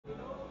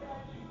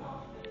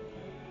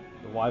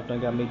The wife done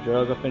got me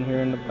drug up in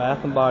here in the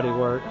Bath and Body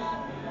Works.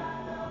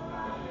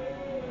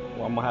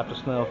 Well, I'm gonna have to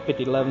smell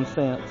 50-11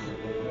 cents.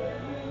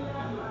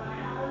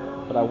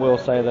 But I will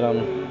say that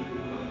I'm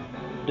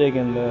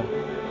digging the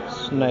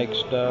snake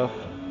stuff.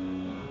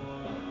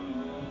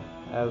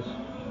 As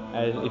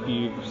if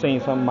you've seen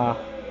some of my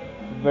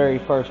very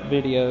first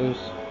videos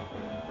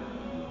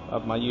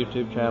of my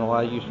YouTube channel,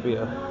 I used to be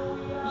a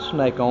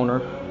snake owner.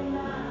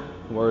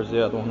 Where's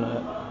the other one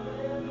at?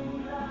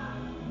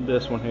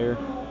 This one here.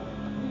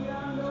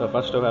 So if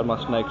I still had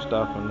my snake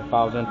stuff and if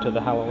I was into the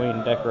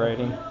Halloween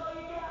decorating,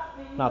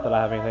 not that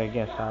I have anything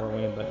against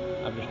Halloween, but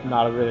I'm just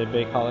not a really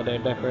big holiday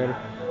decorator,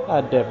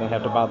 I'd definitely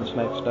have to buy the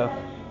snake stuff.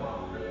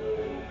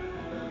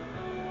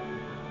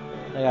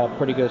 They got a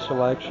pretty good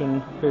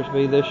selection, appears to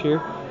be this year.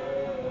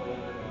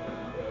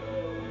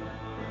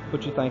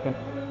 What you thinking?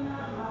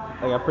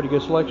 They got a pretty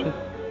good selection?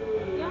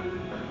 Yeah.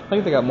 I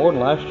think they got more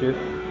than last year.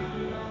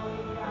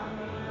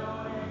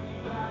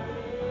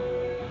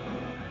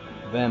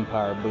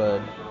 Vampire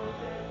blood.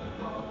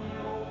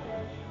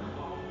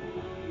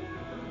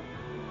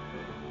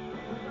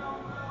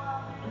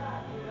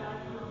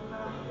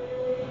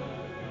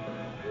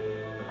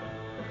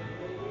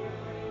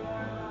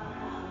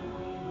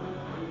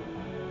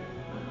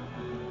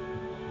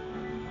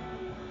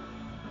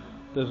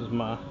 This is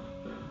my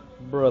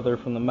brother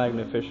from the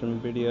magnet fishing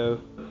video.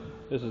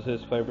 This is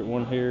his favorite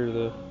one here,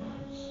 the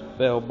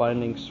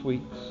spellbinding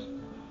sweets.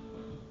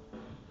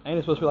 Ain't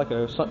it supposed to be like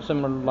a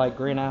similar to like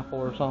green apple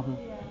or something?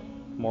 Yeah.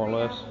 More or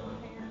less.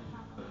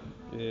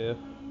 Yeah.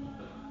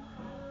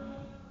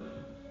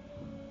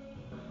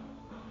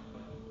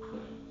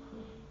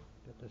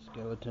 Got the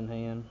skeleton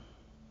hand.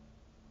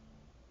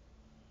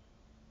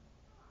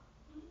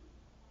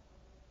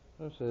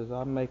 It says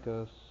I make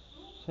a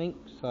sink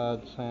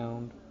side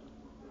sound.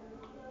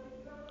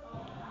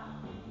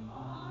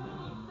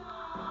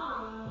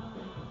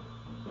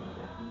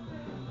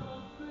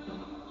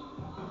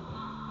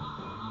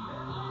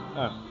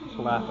 Oh, it's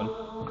laughing.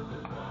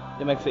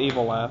 It makes an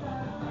evil laugh.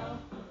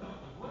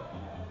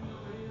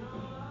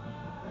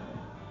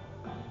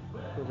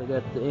 So they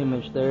got the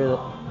image there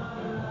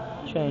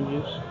that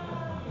changes.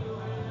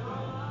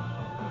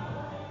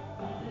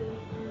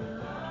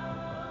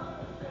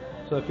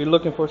 So if you're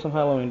looking for some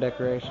Halloween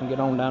decoration, get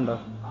on down to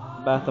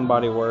Bath and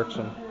Body Works,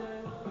 and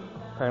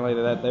apparently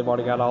they've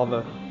already got all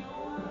the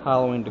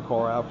Halloween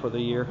decor out for the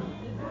year.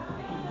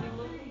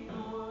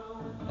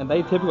 And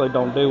they typically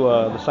don't do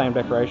the same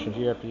decorations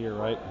year after year,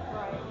 right?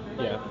 Right.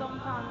 But Yeah.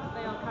 sometimes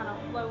they'll kind of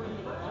flow into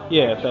each other.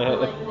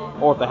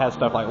 Yeah, or if they had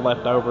stuff like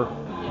left over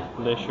Yeah.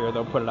 this year,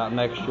 they'll put it out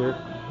next year.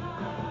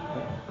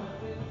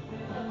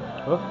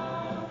 Well,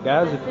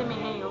 guys, The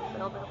semi-annual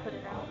sale, they'll put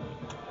it out.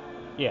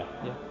 yeah.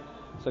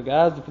 So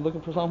guys, if you're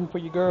looking for something for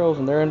your girls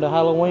and they're into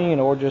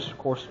Halloween, or just, of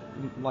course,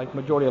 like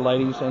majority of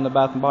ladies in the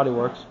Bath and Body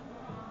Works,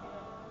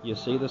 you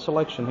see the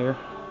selection here.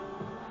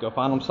 Go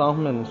find them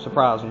something and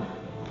surprise them.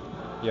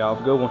 Y'all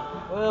have a good one.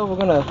 Well, we're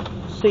gonna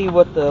see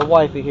what the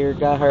wifey here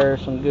got her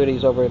some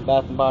goodies over at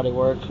Bath and Body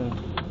Works, and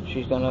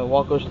she's gonna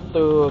walk us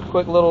through a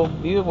quick little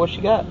view of what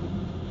she got.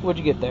 What'd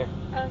you get there?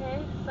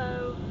 Okay,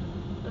 so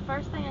the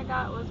first thing I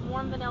got was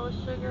warm vanilla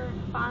sugar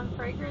fine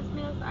fragrance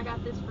mist. I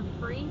got this for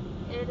free.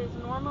 It is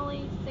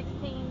normally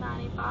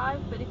 $16.95,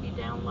 but if you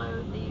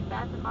download the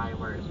Bath and Body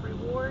Works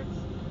rewards,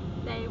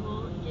 they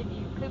will give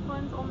you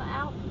coupons on the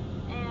app.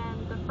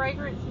 And the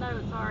fragrance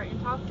notes are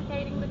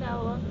intoxicating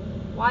vanilla,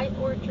 white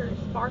orchard,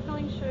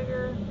 sparkling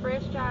sugar,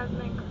 fresh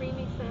jasmine,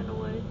 creamy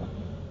sandalwood.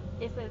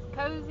 It says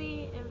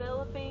cozy,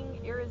 enveloping,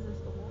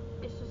 irresistible.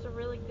 It's just a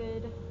really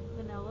good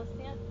vanilla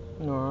scent.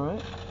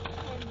 Alright.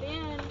 And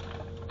then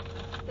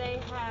they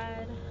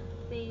had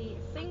the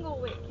single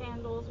wick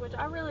candles, which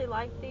I really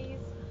like these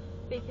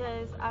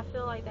because I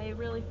feel like they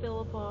really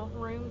fill up a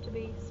room to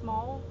be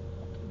small,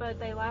 but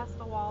they last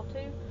a while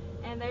too.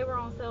 And they were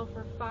on sale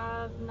for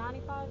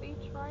 $5.95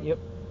 each, right? Yep.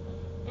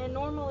 And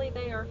normally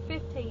they are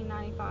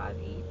 $15.95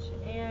 each.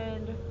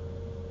 And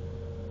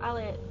I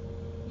let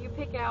you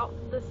pick out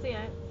the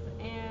scents,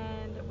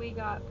 and we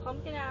got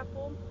pumpkin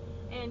apple.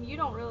 And you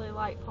don't really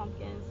like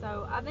pumpkin,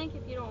 so I think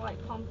if you don't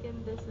like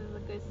pumpkin, this is a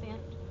good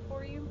scent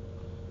for you.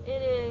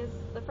 It is,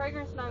 the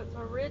fragrance notes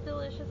are red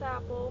delicious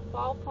apple,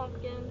 fall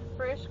pumpkin,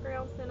 fresh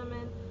ground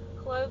cinnamon,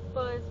 clove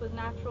fuzz with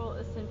natural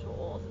essential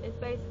oils. It's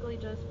basically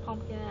just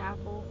pumpkin and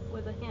apple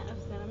with a hint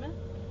of cinnamon.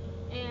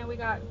 And we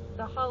got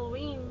the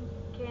Halloween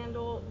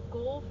candle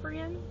Ghoul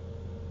Friend,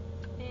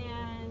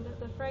 and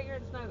the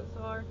fragrance notes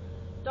are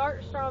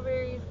dark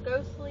strawberries,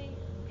 ghostly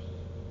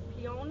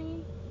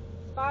peony,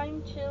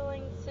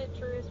 spine-chilling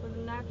citrus with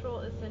natural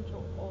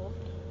essential oils.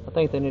 I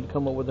think they need to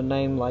come up with a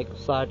name like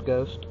Side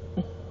Ghost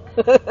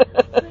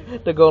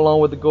to go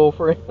along with the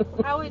girlfriend.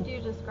 How would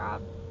you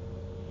describe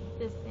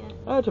this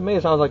scent? To me,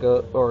 it sounds like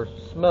or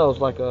smells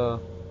like a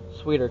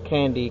sweeter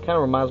candy. Kind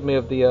of reminds me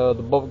of the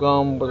bubble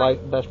gum, but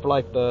like that's for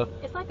like the.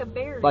 It's like a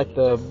berry. Like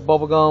the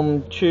bubble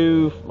gum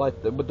chew,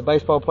 like with the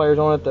baseball players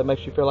on it, that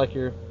makes you feel like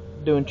you're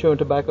doing chewing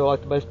tobacco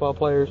like the baseball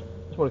players.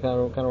 That's what it kind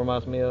of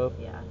reminds me of.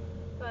 Yeah,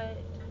 but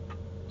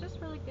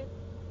just really good.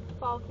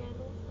 fall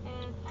candles,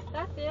 and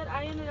that's it.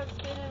 I ended up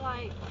spending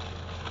like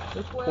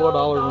It's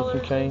 $12 and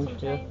some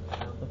change. so.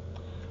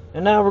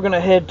 And now we're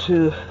gonna head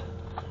to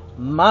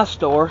my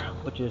store,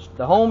 which is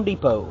the Home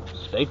Depot.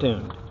 Stay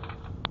tuned.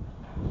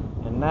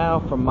 And now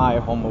from my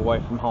home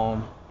away from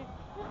home,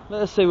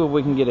 let's see what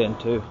we can get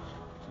into.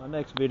 My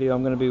next video,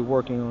 I'm going to be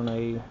working on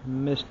a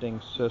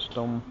misting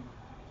system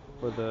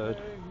for the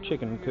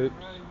chicken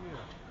coops.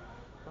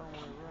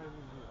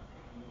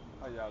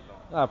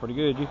 Pretty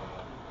good, you.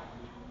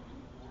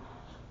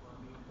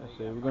 Let's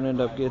see, we're going to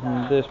end up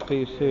getting this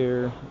piece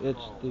here.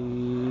 It's the,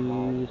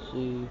 let's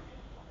see,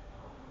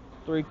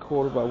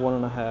 3/4 by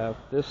 1.5.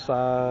 This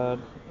side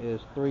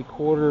is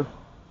 3/4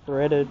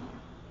 threaded.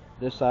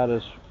 This side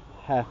is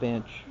 1/2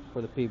 inch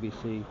for the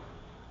PVC.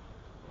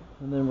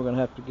 And then we're going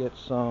to have to get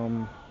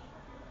some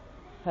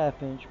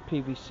 1/2 inch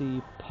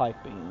PVC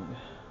piping,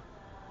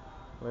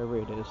 wherever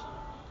it is.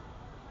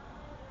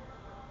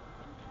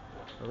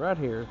 So right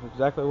here is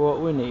exactly what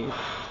we need.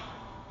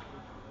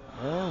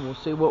 And we'll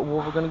see what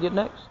we're going to get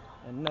next.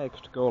 And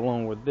next, to go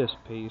along with this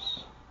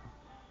piece,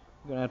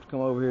 we're going to have to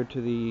come over here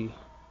to the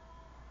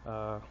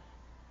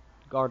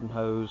garden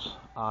hose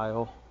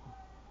aisle.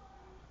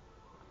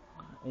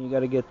 And you got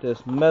to get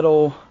this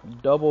metal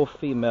double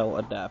female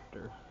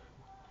adapter.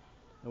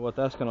 And what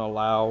that's going to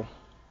allow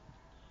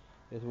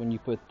is when you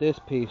put this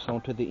piece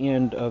onto the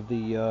end of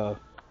the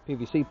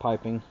PVC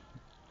piping,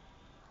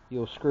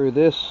 you'll screw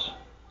this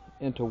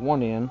into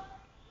one end,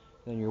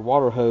 then your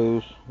water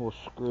hose will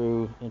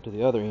screw into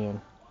the other end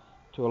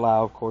to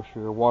allow, of course,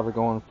 your water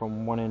going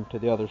from one end to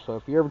the other. So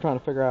if you're ever trying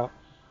to figure out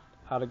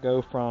how to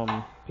go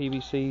from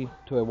PVC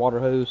to a water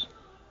hose,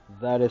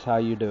 that is how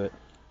you do it.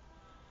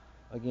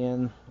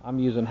 Again, I'm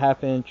using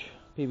 1/2 inch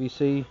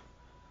PVC,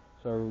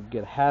 so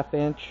get 1/2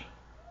 inch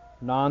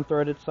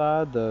non-threaded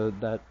side,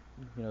 that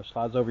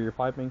slides over your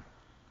piping,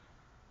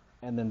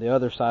 and then the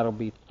other side will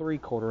be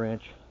 3/4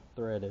 inch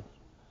threaded,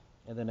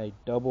 and then a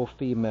double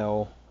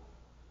female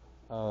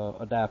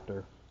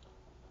adapter,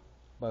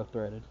 both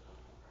threaded.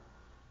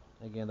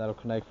 Again, that'll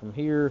connect from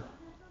here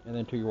and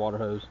then to your water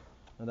hose,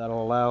 and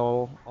that'll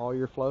allow all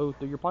your flow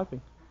through your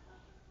piping.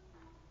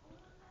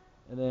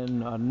 And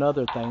then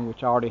another thing,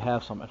 which I already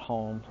have some at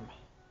home, let me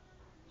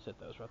set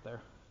those right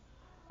there.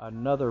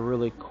 Another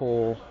really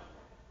cool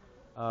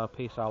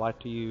piece I like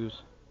to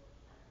use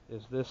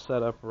is this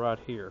setup right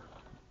here.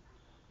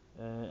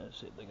 And let's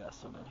see if they got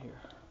some in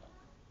here.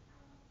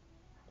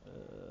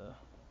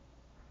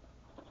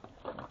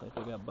 I think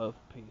they got both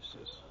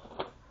pieces.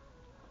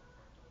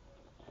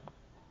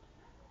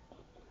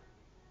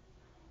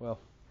 Well,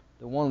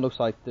 the one looks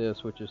like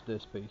this, which is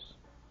this piece.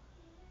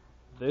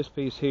 This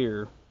piece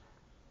here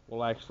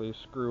will actually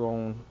screw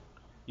on.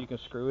 You can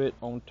screw it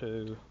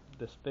onto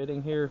this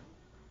fitting here,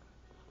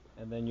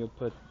 and then you'll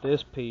put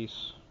this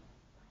piece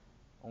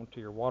onto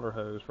your water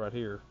hose right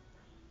here,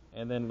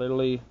 and then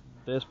literally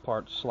this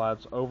part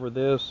slides over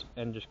this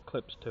and just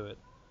clips to it.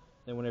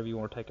 Then whenever you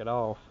want to take it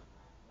off,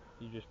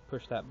 you just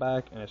push that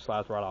back and it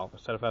slides right off,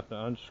 instead of having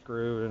to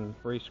unscrew and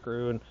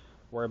rescrew and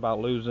worry about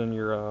losing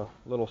your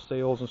little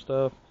seals and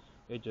stuff.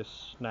 It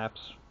just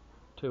snaps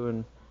to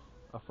and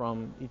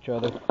from each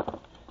other.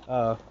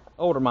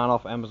 Order mine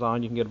off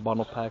Amazon. You can get a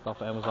bundle pack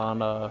off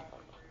Amazon,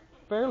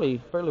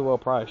 fairly well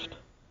priced,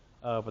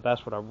 but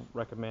that's what I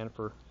recommend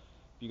for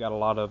if you got a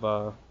lot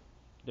of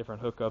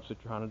different hookups that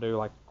you're trying to do.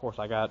 Like, of course,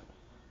 I got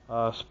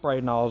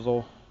spray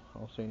nozzle. I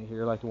don't see any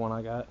here like the one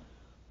I got,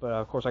 but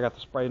of course I got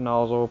the spray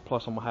nozzle,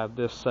 plus I'm gonna have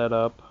this set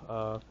up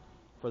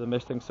for the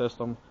misting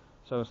system.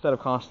 So instead of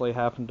constantly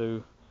having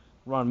to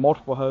run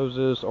multiple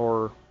hoses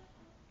or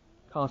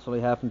constantly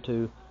having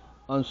to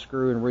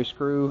unscrew and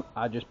rescrew,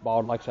 I just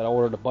bought, like I said, I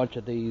ordered a bunch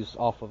of these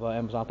off of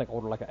Amazon. I think I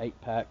ordered like an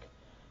 8-pack,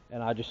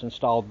 and I just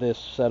installed this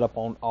setup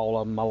on all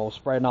of them. My little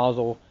spray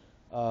nozzle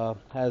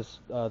has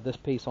this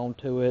piece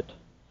onto it.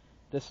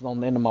 This is on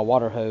the end of my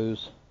water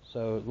hose.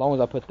 So as long as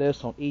I put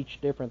this on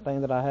each different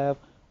thing that I have,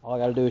 all I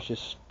got to do is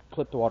just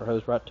clip the water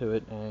hose right to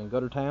it and go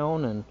to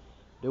town and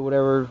do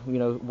whatever,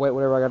 wet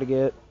whatever I got to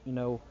get,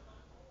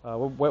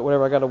 wet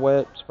whatever I got to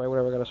wet, spray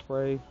whatever I got to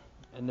spray,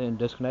 and then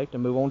disconnect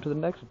and move on to the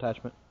next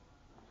attachment.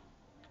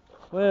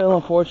 Well,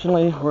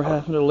 unfortunately, we're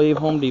having to leave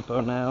Home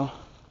Depot now.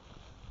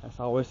 That's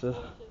always the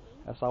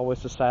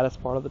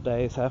saddest part of the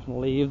day, is having to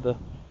leave the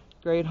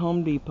great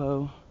Home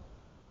Depot.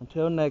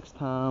 Until next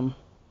time.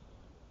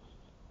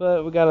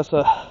 But we got us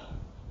a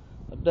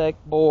deck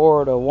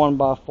board, a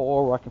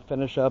 1x4, where I can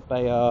finish up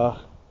a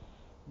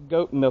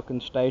goat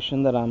milking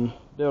station that I'm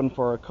building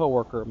for a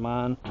coworker of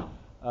mine.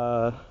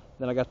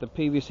 Then I got the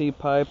PVC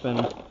pipe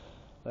and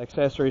the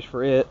accessories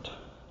for it,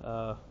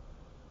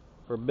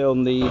 for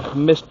building the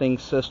misting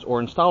system,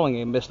 or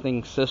installing a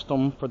misting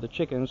system for the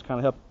chickens.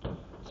 Kind of help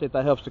see if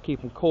that helps to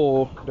keep them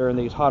cool during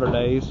these hotter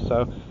days.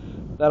 So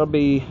that'll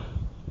be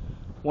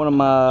one of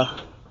my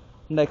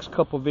next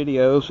couple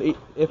videos,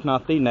 if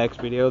not the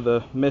next video.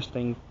 The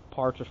misting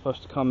parts are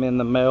supposed to come in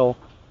the mail.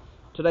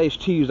 Today's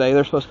Tuesday.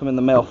 They're supposed to come in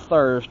the mail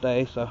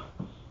Thursday. So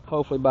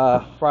hopefully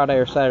by Friday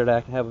or Saturday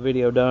I can have a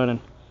video done and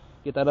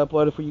get that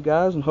uploaded for you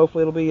guys. And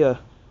hopefully it'll be a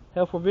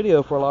helpful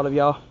video for a lot of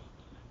y'all.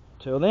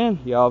 Till then,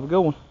 y'all have a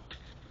good one.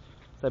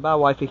 Say bye,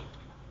 wifey.